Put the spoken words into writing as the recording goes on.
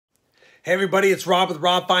Hey everybody, it's Rob with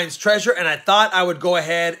RobFindsTreasure, and I thought I would go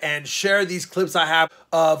ahead and share these clips I have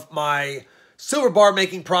of my silver bar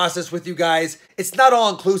making process with you guys. It's not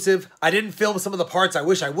all inclusive. I didn't film some of the parts I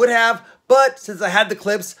wish I would have, but since I had the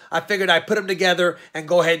clips, I figured I'd put them together and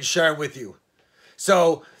go ahead and share them with you.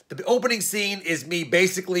 So the opening scene is me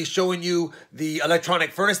basically showing you the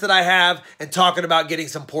electronic furnace that I have and talking about getting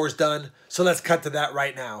some pours done. So let's cut to that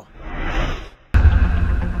right now.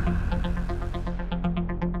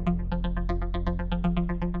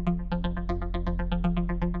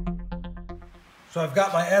 So I've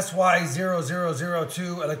got my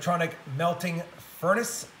SY0002 electronic melting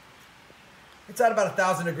furnace. It's at about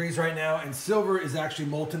 1,000 degrees right now, and silver is actually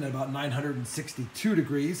molten at about 962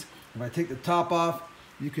 degrees. If I take the top off,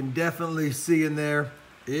 you can definitely see in there,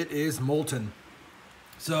 it is molten.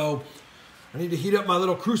 So I need to heat up my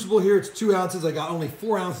little crucible here. It's 2 ounces. I got only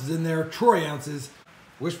 4 ounces in there, troy ounces.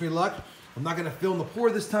 Wish me luck. I'm not gonna film the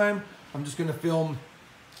pour this time. I'm just gonna film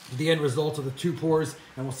the end result of the 2 pours,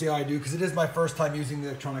 and we'll see how I do, because it is my first time using the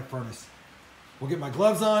electronic furnace. We'll get my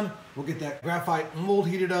gloves on, we'll get that graphite mold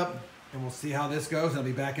heated up, and we'll see how this goes. I'll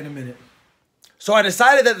be back in a minute. So I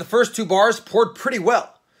decided that the first 2 bars poured pretty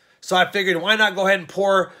well. So I figured, why not go ahead and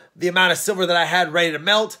pour the amount of silver that I had ready to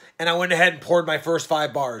melt, and I went ahead and poured my first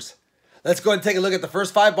 5 bars. Let's go ahead and take a look at the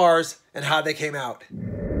first 5 bars and how they came out.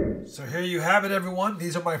 So here you have it, everyone.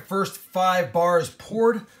 These are my first 5 bars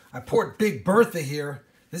poured. I poured Big Bertha here.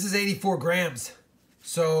 This is 84 grams,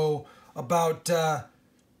 so about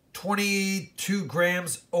 22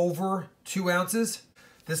 grams over 2 ounces.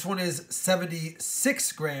 This one is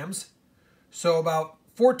 76 grams, so about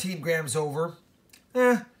 14 grams over.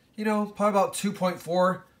 You know, probably about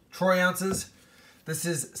 2.4 troy ounces. This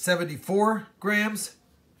is 74 grams,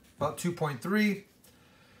 about 2.3.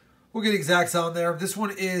 We'll get exacts on there. This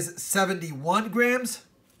one is 71 grams.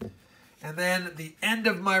 And then the end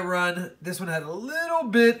of my run, this one had a little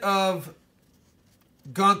bit of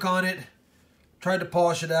gunk on it. Tried to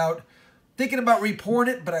polish it out. Thinking about re-pouring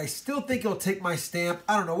it, but I still think it'll take my stamp.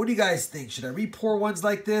 I don't know. What do you guys think? Should I re-pour ones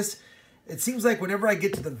like this? It seems like whenever I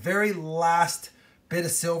get to the very last bit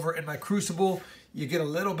of silver in my crucible, you get a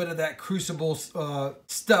little bit of that crucible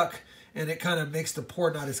stuck, and it kind of makes the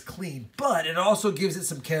pour not as clean. But it also gives it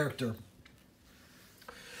some character.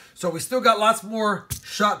 So we still got lots more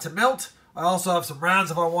shot to melt. I also have some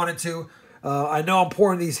rounds if I wanted to. I know I'm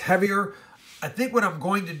pouring these heavier. I think what I'm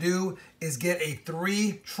going to do is get a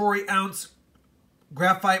 3 troy ounce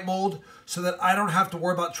graphite mold so that I don't have to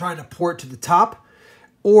worry about trying to pour it to the top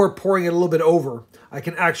or pouring it a little bit over. I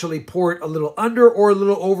can actually pour it a little under or a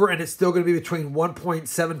little over, and it's still going to be between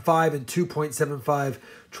 1.75 and 2.75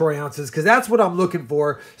 troy ounces, because that's what I'm looking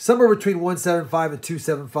for, somewhere between 1.75 and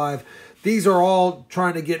 2.75. These are all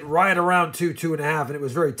trying to get right around 2.5, and it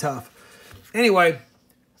was very tough. Anyway,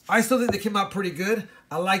 I still think they came out pretty good.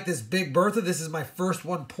 I like this Big Bertha. This is my first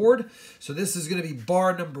one poured. So this is going to be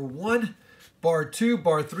bar number 1, bar 2,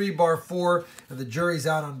 bar 3, bar 4, and the jury's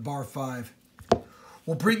out on bar 5.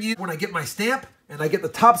 We'll bring you when I get my stamp, and I get the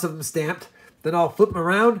tops of them stamped. Then I'll flip them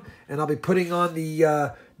around, and I'll be putting on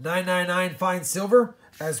the 999 fine silver,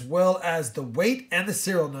 as well as the weight and the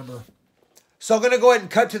serial number. So I'm going to go ahead and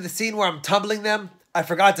cut to the scene where I'm tumbling them. I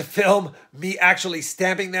forgot to film me actually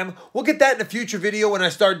stamping them. We'll get that in a future video when I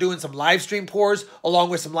start doing some live stream pours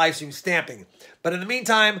along with some live stream stamping. But in the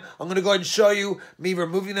meantime, I'm going to go ahead and show you me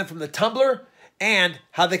removing them from the tumbler and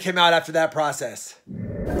how they came out after that process.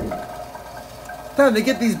 Time to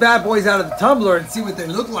get these bad boys out of the tumbler and see what they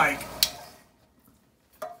look like.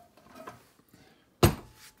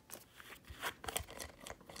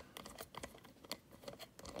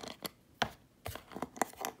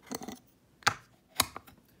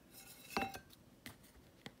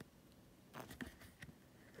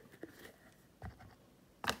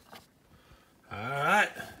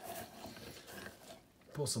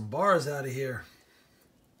 Pull some bars out of here.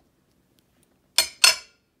 I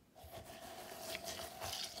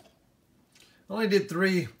only did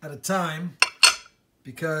 3 at a time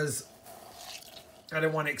because I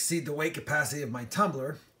didn't want to exceed the weight capacity of my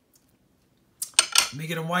tumbler. Let me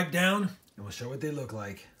get them wiped down and we'll show what they look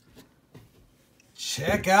like.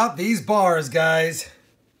 Check out these bars, guys.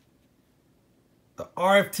 The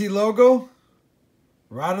RFT logo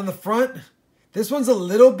right on the front. This one's a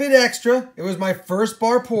little bit extra. It was my first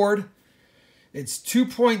bar poured. It's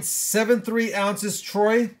 2.73 ounces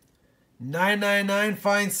troy, 999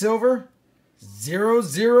 fine silver,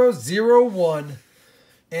 0001.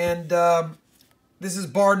 And this is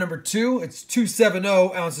bar number 2. It's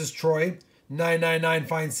 270 ounces troy, 999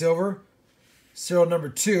 fine silver. Serial number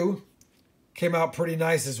 2. Came out pretty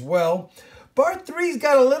nice as well. Bar 3's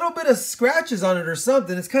got a little bit of scratches on it or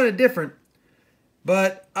something. It's kind of different.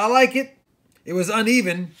 But I like it. It was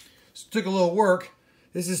uneven. So it took a little work.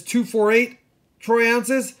 This is 248 troy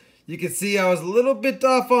ounces. You can see I was a little bit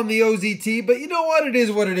off on the OZT, but you know what? It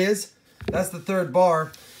is what it is. That's the third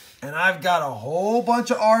bar. And I've got a whole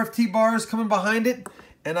bunch of RFT bars coming behind it.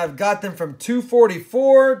 And I've got them from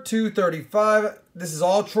 244, 235. This is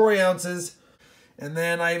all troy ounces. And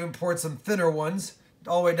then I even poured some thinner ones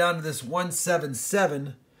all the way down to this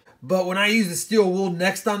 177. But when I use the steel wool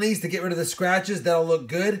next on these to get rid of the scratches, that'll look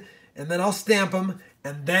good. And then I'll stamp them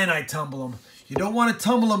and then I tumble them. You don't want to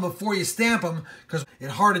tumble them before you stamp them because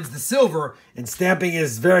it hardens the silver and stamping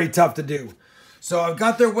is very tough to do. So I've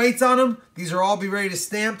got their weights on them. These are all be ready to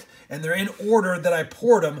stamp and they're in order that I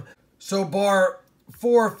poured them. So bar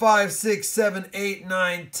 4, 5, 6, 7, 8,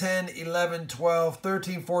 9, 10, 11, 12,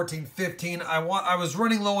 13, 14, 15. I was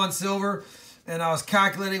running low on silver and I was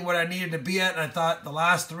calculating what I needed to be at. And I thought the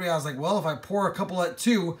last 3, I was like, well, if I pour a couple at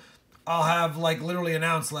 2, I'll have like literally an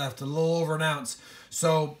ounce left, a little over an ounce.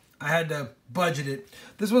 So I had to budget it.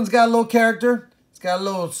 This one's got a little character. It's got a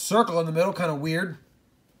little circle in the middle, kind of weird.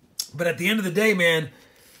 But at the end of the day, man,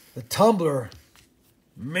 the tumbler,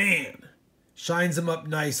 man, shines them up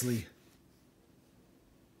nicely.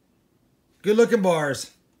 Good looking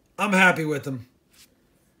bars. I'm happy with them.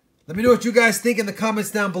 Let me know what you guys think in the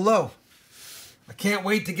comments down below. I can't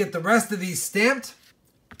wait to get the rest of these stamped,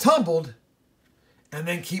 tumbled, and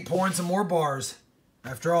then keep pouring some more bars.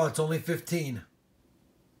 After all, it's only 15.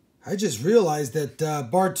 I just realized that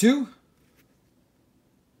bar 2,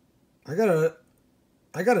 I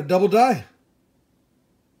got a double die.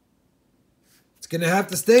 It's gonna have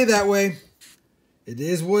to stay that way. It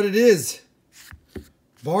is what it is.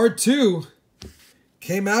 Bar 2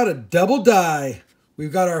 came out a double die.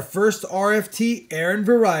 We've got our first RFT Aaron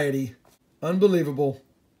variety. Unbelievable.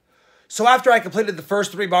 So after I completed the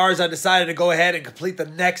first 3 bars, I decided to go ahead and complete the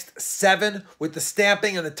next 7 with the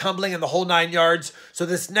stamping and the tumbling and the whole 9 yards. So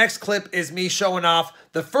this next clip is me showing off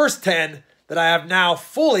the first 10 that I have now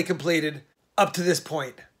fully completed up to this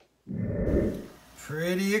point.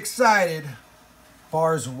 Pretty excited.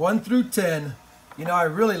 Bars 1 through 10. You know, I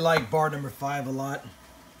really like bar number 5 a lot.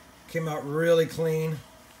 Came out really clean.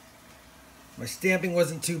 My stamping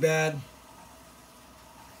wasn't too bad.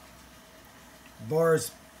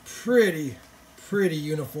 Bars pretty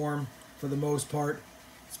uniform for the most part.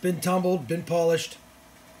 It's been tumbled, been polished.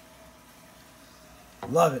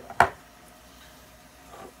 Love it.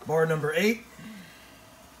 Bar number 8.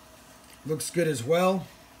 Looks good as well.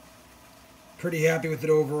 Pretty happy with it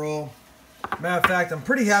overall. Matter of fact, I'm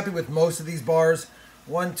pretty happy with most of these bars.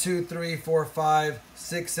 1, 2, 3, 4, 5,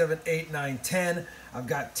 6, 7, 8, 9, 10. I've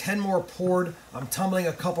got 10 more poured. I'm tumbling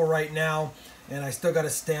a couple right now, and I still got to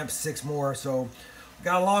stamp 6 more. So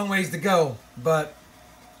got a long ways to go, but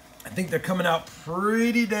I think they're coming out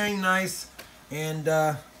pretty dang nice. And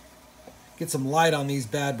get some light on these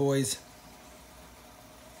bad boys.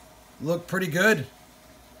 Look pretty good.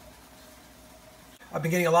 I've been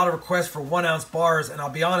getting a lot of requests for 1 ounce bars, and I'll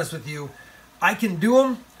be honest with you, I can do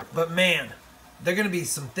them, but man, they're going to be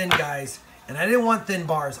some thin guys, and I didn't want thin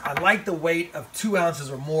bars. I like the weight of 2 ounces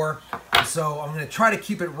or more, so I'm going to try to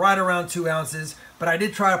keep it right around 2 ounces, but I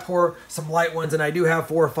did try to pour some light ones, and I do have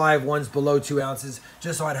 4 or 5 ones below 2 ounces,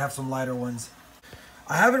 just so I'd have some lighter ones.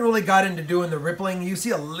 I haven't really got into doing the rippling. You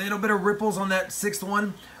see a little bit of ripples on that 6th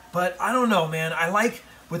one, but I don't know, man. I like,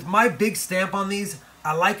 with my big stamp on these,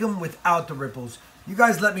 I like them without the ripples. You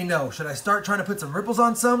guys let me know. Should I start trying to put some ripples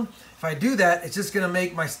on some? If I do that, it's just going to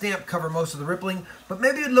make my stamp cover most of the rippling. But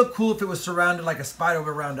maybe it'd look cool if it was surrounded like a spider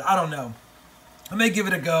around it. I don't know. I may give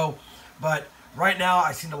it a go. But right now,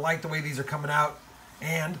 I seem to like the way these are coming out.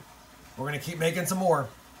 And we're going to keep making some more.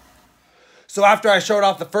 So after I showed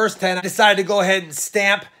off the first 10, I decided to go ahead and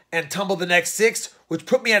stamp and tumble the next 6, which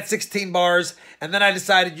put me at 16 bars. And then I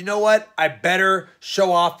decided, you know what? I better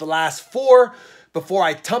show off the last 4 before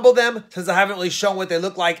I tumble them, since I haven't really shown what they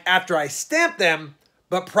look like after I stamp them,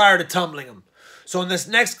 but prior to tumbling them. So in this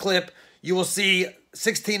next clip, you will see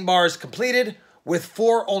 16 bars completed with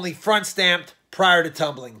 4 only front stamped prior to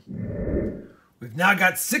tumbling. We've now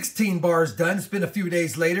got 16 bars done. It's been a few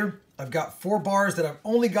days later. I've got 4 bars that I've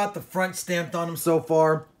only got the front stamped on them so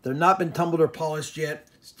far. They're not been tumbled or polished yet.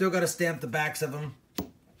 Still got to stamp the backs of them.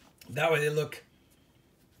 That way they look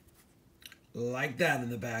like that in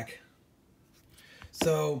the back.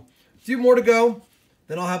 So, a few more to go.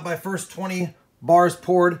 Then I'll have my first 20 bars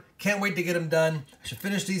poured. Can't wait to get them done. I should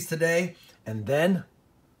finish these today. And then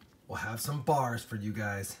we'll have some bars for you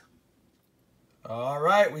guys. All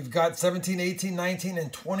right, we've got 17, 18, 19,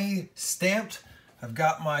 and 20 stamped. I've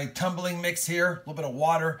got my tumbling mix here, a little bit of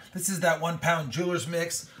water. This is that 1 pound jeweler's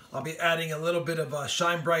mix. I'll be adding a little bit of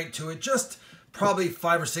Shine Bright to it, just probably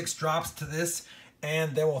 5 or 6 drops to this.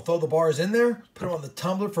 And then we'll throw the bars in there, put them on the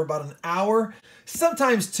tumbler for about an hour,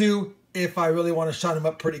 sometimes 2 if I really want to shine them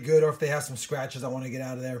up pretty good, or if they have some scratches I want to get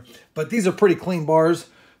out of there. But these are pretty clean bars,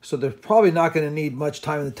 so they're probably not going to need much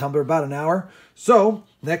time in the tumbler, about an hour. So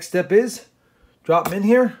next step is drop them in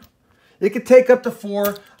here. It could take up to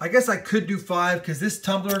 4. I guess I could do 5 because this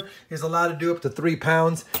tumbler is allowed to do up to 3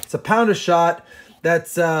 pounds. It's a pound a shot.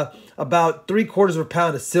 That's about 3/4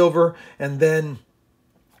 pound of silver, and then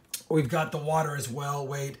we've got the water as well,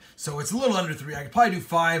 weight. So it's a little under 3. I could probably do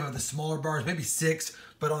 5 of the smaller bars, maybe 6.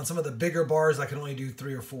 But on some of the bigger bars, I can only do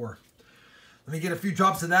 3 or 4. Let me get a few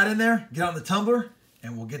drops of that in there, get on the tumbler,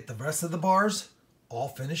 and we'll get the rest of the bars all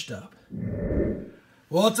finished up.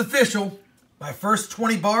 Well, it's official. My first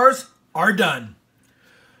 20 bars are done.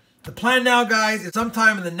 The plan now, guys, is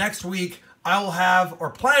sometime in the next week, I will have,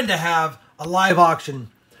 or plan to have, a live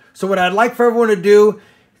auction. So what I'd like for everyone to do,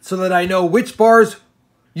 so that I know which bars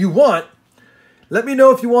you want, let me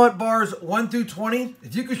know if you want bars 1 through 20.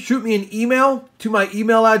 If you could shoot me an email to my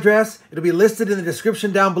email address, it'll be listed in the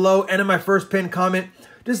description down below and in my first pinned comment.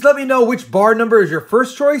 Just let me know which bar number is your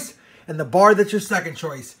first choice and the bar that's your second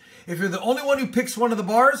choice. If you're the only one who picks one of the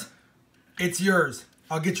bars, it's yours.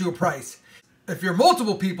 I'll get you a price. If you're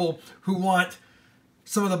multiple people who want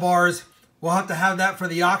some of the bars, we'll have to have that for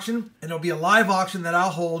the auction, and it'll be a live auction that I'll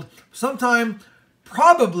hold sometime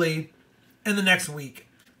probably in the next week.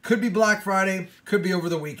 Could be Black Friday, could be over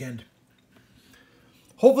the weekend.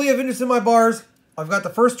 Hopefully you have interest in my bars. I've got the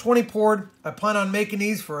first 20 poured. I plan on making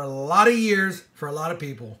these for a lot of years for a lot of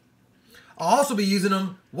people. I'll also be using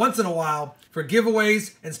them once in a while for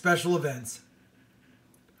giveaways and special events.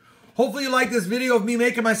 Hopefully you liked this video of me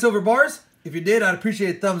making my silver bars. If you did, I'd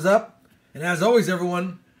appreciate a thumbs up. And as always,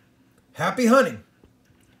 everyone, happy hunting.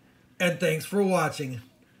 And thanks for watching.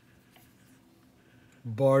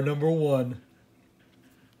 Bar number 1.